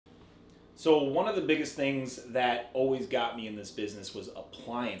So one of the biggest things that always got me in this business was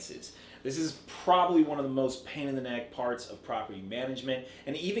appliances. This is probably one of the most pain in the neck parts of property management,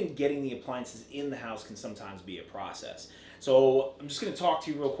 and even getting the appliances in the house can sometimes be a process. So I'm just going to talk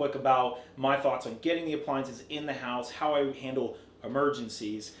to you real quick about my thoughts on getting the appliances in the house, how I handle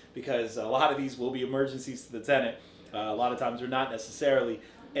emergencies, because a lot of these will be emergencies to the tenant. A lot of times they're not necessarily.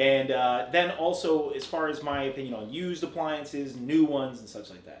 And then also as far as my opinion on used appliances, new ones, and such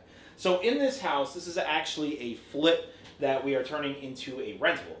like that. So in this house, this is actually a flip that we are turning into a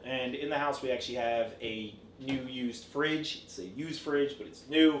rental. And in the house, we actually have a new used fridge. It's a used fridge, but it's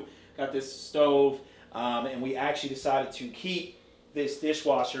new. Got this stove, and we actually decided to keep this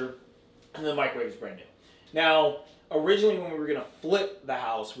dishwasher, and the microwave is brand new. Now, originally when we were gonna flip the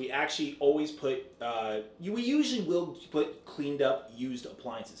house, we actually always put, we usually will put cleaned up used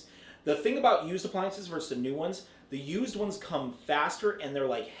appliances. The thing about used appliances versus the new ones, the used ones come faster and they're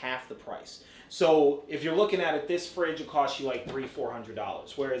like half the price. So if you're looking at it, this fridge will cost you like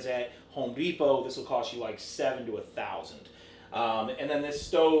 $300-400, whereas at Home Depot, this will cost you like $700 to $1,000. And then this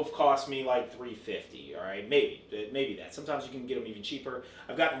stove cost me like $350, all right? Maybe that. Sometimes you can get them even cheaper.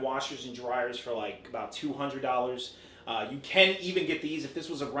 I've gotten washers and dryers for like about $200. You can even get these. If this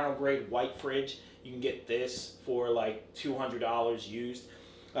was a rental grade white fridge, you can get this for like $200 used.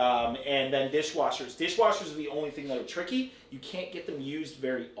 And then dishwashers. Dishwashers are the only thing that are tricky. You can't get them used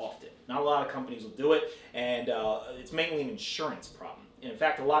very often. Not a lot of companies will do it, and it's mainly an insurance problem. And in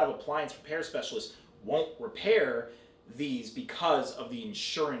fact, a lot of appliance repair specialists won't repair these because of the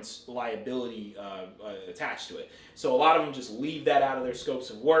insurance liability attached to it. So a lot of them just leave that out of their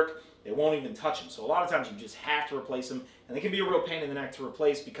scopes of work. They won't even touch them. So a lot of times you just have to replace them, and they can be a real pain in the neck to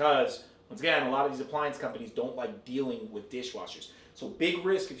replace because, once again, a lot of these appliance companies don't like dealing with dishwashers. So big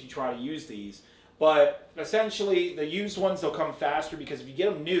risk if you try to use these. But essentially, the used ones, they'll come faster because if you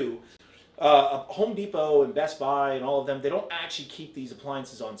get them new, Home Depot and Best Buy and all of them, they don't actually keep these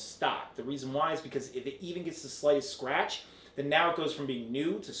appliances on stock. The reason why is because if it even gets the slightest scratch, then now it goes from being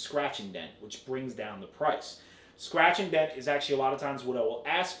new to scratch and dent, which brings down the price. Scratch and dent is actually a lot of times what I will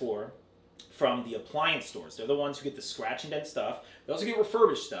ask for from the appliance stores. They're the ones who get the scratch and dent stuff. They also get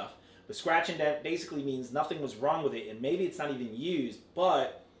refurbished stuff. But scratch and dent basically means nothing was wrong with it, and maybe it's not even used,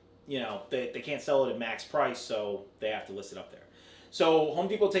 but you know they can't sell it at max price, so they have to list it up there. So Home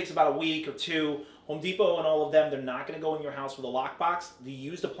Depot takes about a week or two. Home Depot and all of them, they're not going to go in your house with a lockbox. The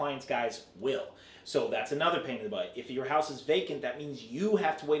used appliance guys will. So that's another pain in the butt. If your house is vacant, that means you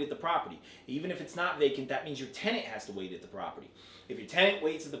have to wait at the property. Even if it's not vacant, that means your tenant has to wait at the property. If your tenant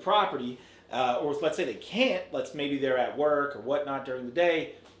waits at the property, or let's say they can't, maybe they're at work or whatnot during the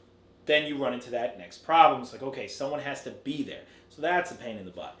day, then you run into that next problem. It's like, okay, someone has to be there. So that's a pain in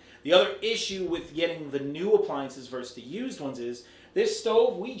the butt. The other issue with getting the new appliances versus the used ones is this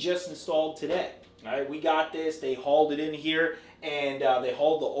stove we just installed today. All right, we got this. They hauled it in here, and they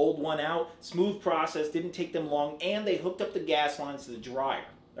hauled the old one out. Smooth process, didn't take them long, and they hooked up the gas lines to the dryer,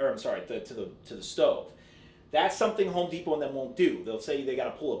 or I'm sorry, to the stove. That's something Home Depot and them won't do. They'll say they got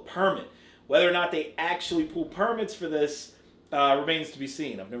to pull a permit. Whether or not they actually pull permits for this remains to be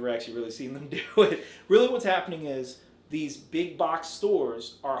seen. I've never actually really seen them do it. Really what's happening is these big box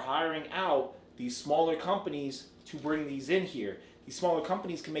stores are hiring out these smaller companies to bring these in here. These smaller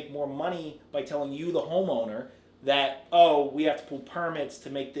companies can make more money by telling you, the homeowner, that, oh, we have to pull permits to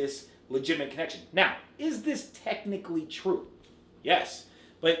make this legitimate connection. Now, is this technically true? Yes.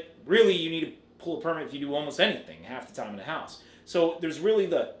 But really, you need to pull a permit if you do almost anything half the time in a house. So there's really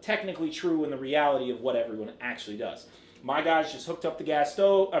the technically true and the reality of what everyone actually does. My guys just hooked up the gas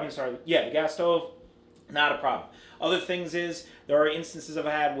stove. The gas stove, not a problem. Other things is, there are instances I've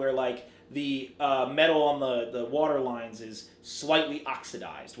had where like the metal on the water lines is slightly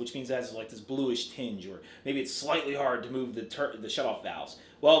oxidized, which means it has like this bluish tinge, or maybe it's slightly hard to move the shutoff valves.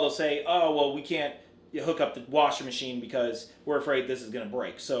 Well, they'll say, oh, well, we can't hook up the washer machine because we're afraid this is going to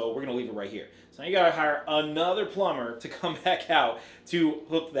break, so we're going to leave it right here. So now you got to hire another plumber to come back out to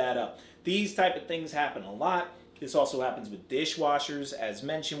hook that up. These type of things happen a lot. This also happens with dishwashers, as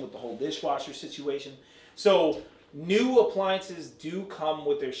mentioned, with the whole dishwasher situation. So new appliances do come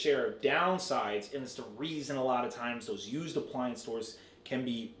with their share of downsides, and it's the reason a lot of times those used appliance stores can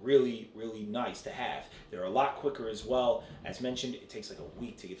be really, really nice to have. They're a lot quicker as well. As mentioned, it takes like a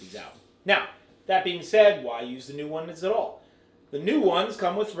week to get these out. Now, that being said, why use the new ones at all? The new ones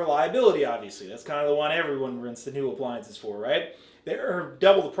come with reliability, obviously. That's kind of the one everyone rents the new appliances for, right? They're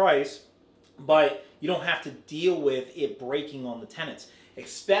double the price, but you don't have to deal with it breaking on the tenants,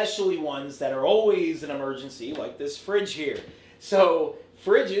 especially ones that are always an emergency, like this fridge here. So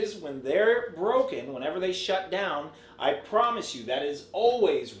Fridges, when they're broken, whenever they shut down, I promise you that is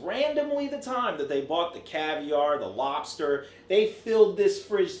always randomly the time that they bought the caviar, the lobster. They filled this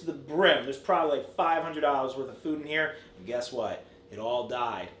fridge to the brim. There's probably like $500 worth of food in here. And guess what? It all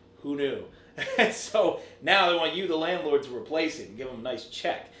died. Who knew? So now they want you, the landlord, to replace it and give them a nice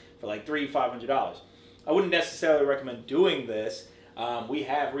check for like $500. I wouldn't necessarily recommend doing this. We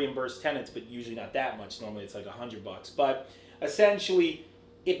have reimbursed tenants, but usually not that much. Normally it's like $100. But essentially,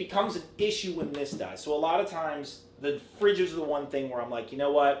 it becomes an issue when this dies. So a lot of times, the fridges are the one thing where I'm like, you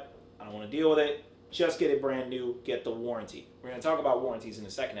know what? I don't want to deal with it. Just get it brand new. Get the warranty. We're going to talk about warranties in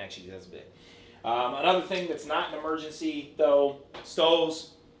a second, actually. That's big. Another thing that's not an emergency, though,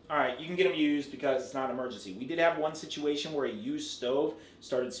 stoves. All right, you can get them used because it's not an emergency. We did have one situation where a used stove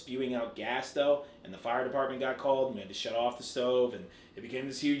started spewing out gas, though, and the fire department got called, and we had to shut off the stove, and it became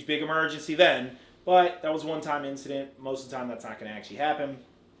this huge, big emergency then. But that was a one-time incident. Most of the time, that's not going to actually happen.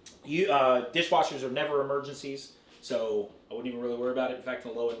 Dishwashers are never emergencies, so I wouldn't even really worry about it. In fact,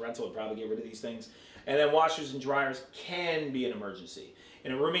 in a low-end rental, I'd probably get rid of these things. And then washers and dryers can be an emergency.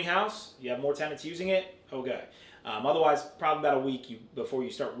 In a rooming house, you have more tenants using it, okay. Otherwise, probably about a week before you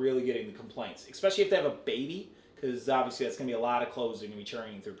start really getting the complaints, especially if they have a baby, because obviously that's going to be a lot of clothes they're going to be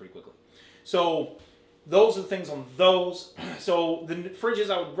churning through pretty quickly. So those are the things on those. So the fridges,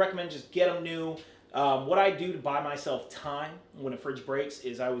 I would recommend just get them new. What I do to buy myself time when a fridge breaks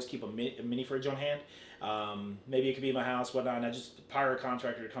is I always keep a mini fridge on hand. Maybe it could be in my house, whatnot, and I just hire a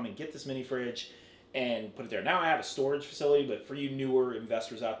contractor to come and get this mini fridge and put it there. Now I have a storage facility, but for you newer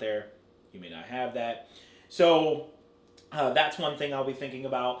investors out there, you may not have that. So that's one thing I'll be thinking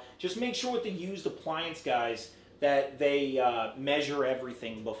about. Just make sure with the used appliance guys that they measure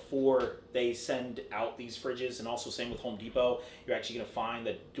everything before they send out these fridges, and also same with Home Depot. You're actually going to find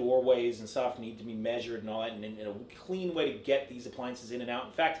that doorways and stuff need to be measured and all that, and in a clean way to get these appliances in and out.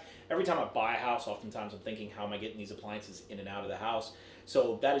 In fact, every time I buy a house, oftentimes I'm thinking, how am I getting these appliances in and out of the house?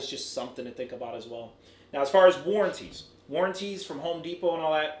 So that is just something to think about as well. Now, as far as warranties from Home Depot and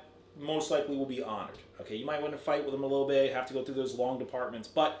all that, most likely will be honored. Okay, you might want to fight with them a little bit, have to go through those long departments,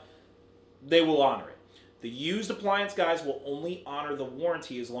 but they will honor it. The used appliance guys will only honor the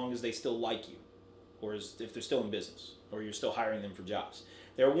warranty as long as they still like you, or if they're still in business, or you're still hiring them for jobs.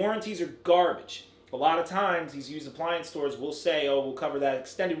 Their warranties are garbage. A lot of times, these used appliance stores will say, oh, we'll cover that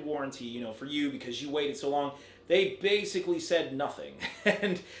extended warranty, you know, for you because you waited so long. They basically said nothing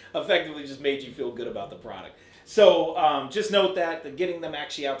and effectively just made you feel good about the product. So just note that getting them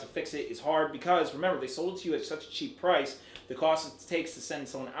actually out to fix it is hard because, remember, they sold it to you at such a cheap price. The cost it takes to send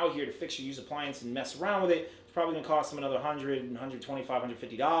someone out here to fix your used appliance and mess around with it, it's probably going to cost them another $100, $125,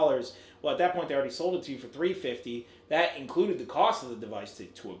 $150. Well, at that point, they already sold it to you for $350. That included the cost of the device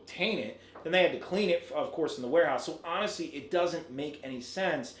to obtain it. Then they had to clean it, of course, in the warehouse. So honestly, it doesn't make any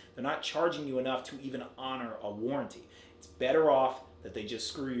sense. They're not charging you enough to even honor a warranty. It's better off that they just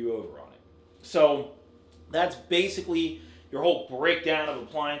screw you over on it. So that's basically your whole breakdown of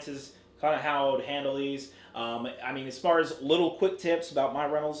appliances, kind of how I would handle these. I mean, as far as little quick tips about my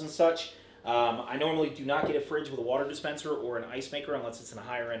rentals and such, I normally do not get a fridge with a water dispenser or an ice maker unless it's in a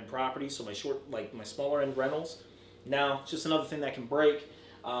higher end property. So my smaller end rentals. Now, just another thing that can break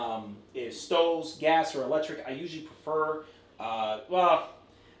is stoves, gas, or electric. I usually prefer,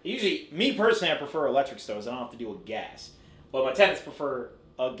 me personally, I prefer electric stoves. I don't have to deal with gas. But my tenants prefer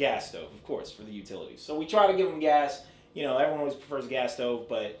a gas stove, of course, for the utilities. So we try to give them gas. You know, everyone always prefers a gas stove,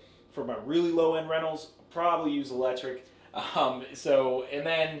 but for my really low-end rentals, I'll probably use electric. And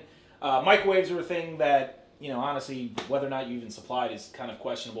then microwaves are a thing that, you know, honestly, whether or not you even supply it is kind of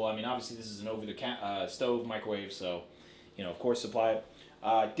questionable. I mean, obviously, this is an over-the-stove microwave, so, you know, of course, supply it.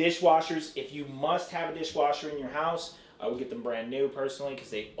 Dishwashers, if you must have a dishwasher in your house, I would get them brand new, personally, because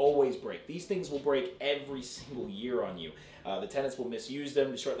they always break. These things will break every single year on you. The tenants will misuse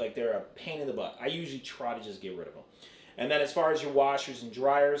them, like they're a pain in the butt. I usually try to just get rid of them. And then as far as your washers and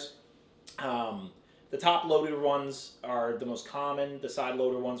dryers, the top-loaded ones are the most common. The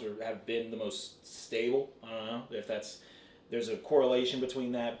side-loader ones have been the most stable. I don't know if there's a correlation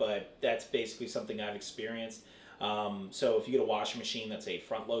between that, but that's basically something I've experienced. So if you get a washing machine that's a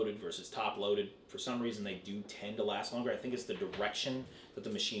front-loaded versus top-loaded, for some reason they do tend to last longer. I think it's the direction that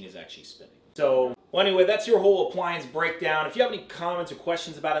the machine is actually spinning. So, well, anyway, that's your whole appliance breakdown. If you have any comments or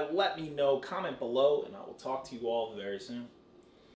questions about it, let me know. Comment below, and I will talk to you all very soon.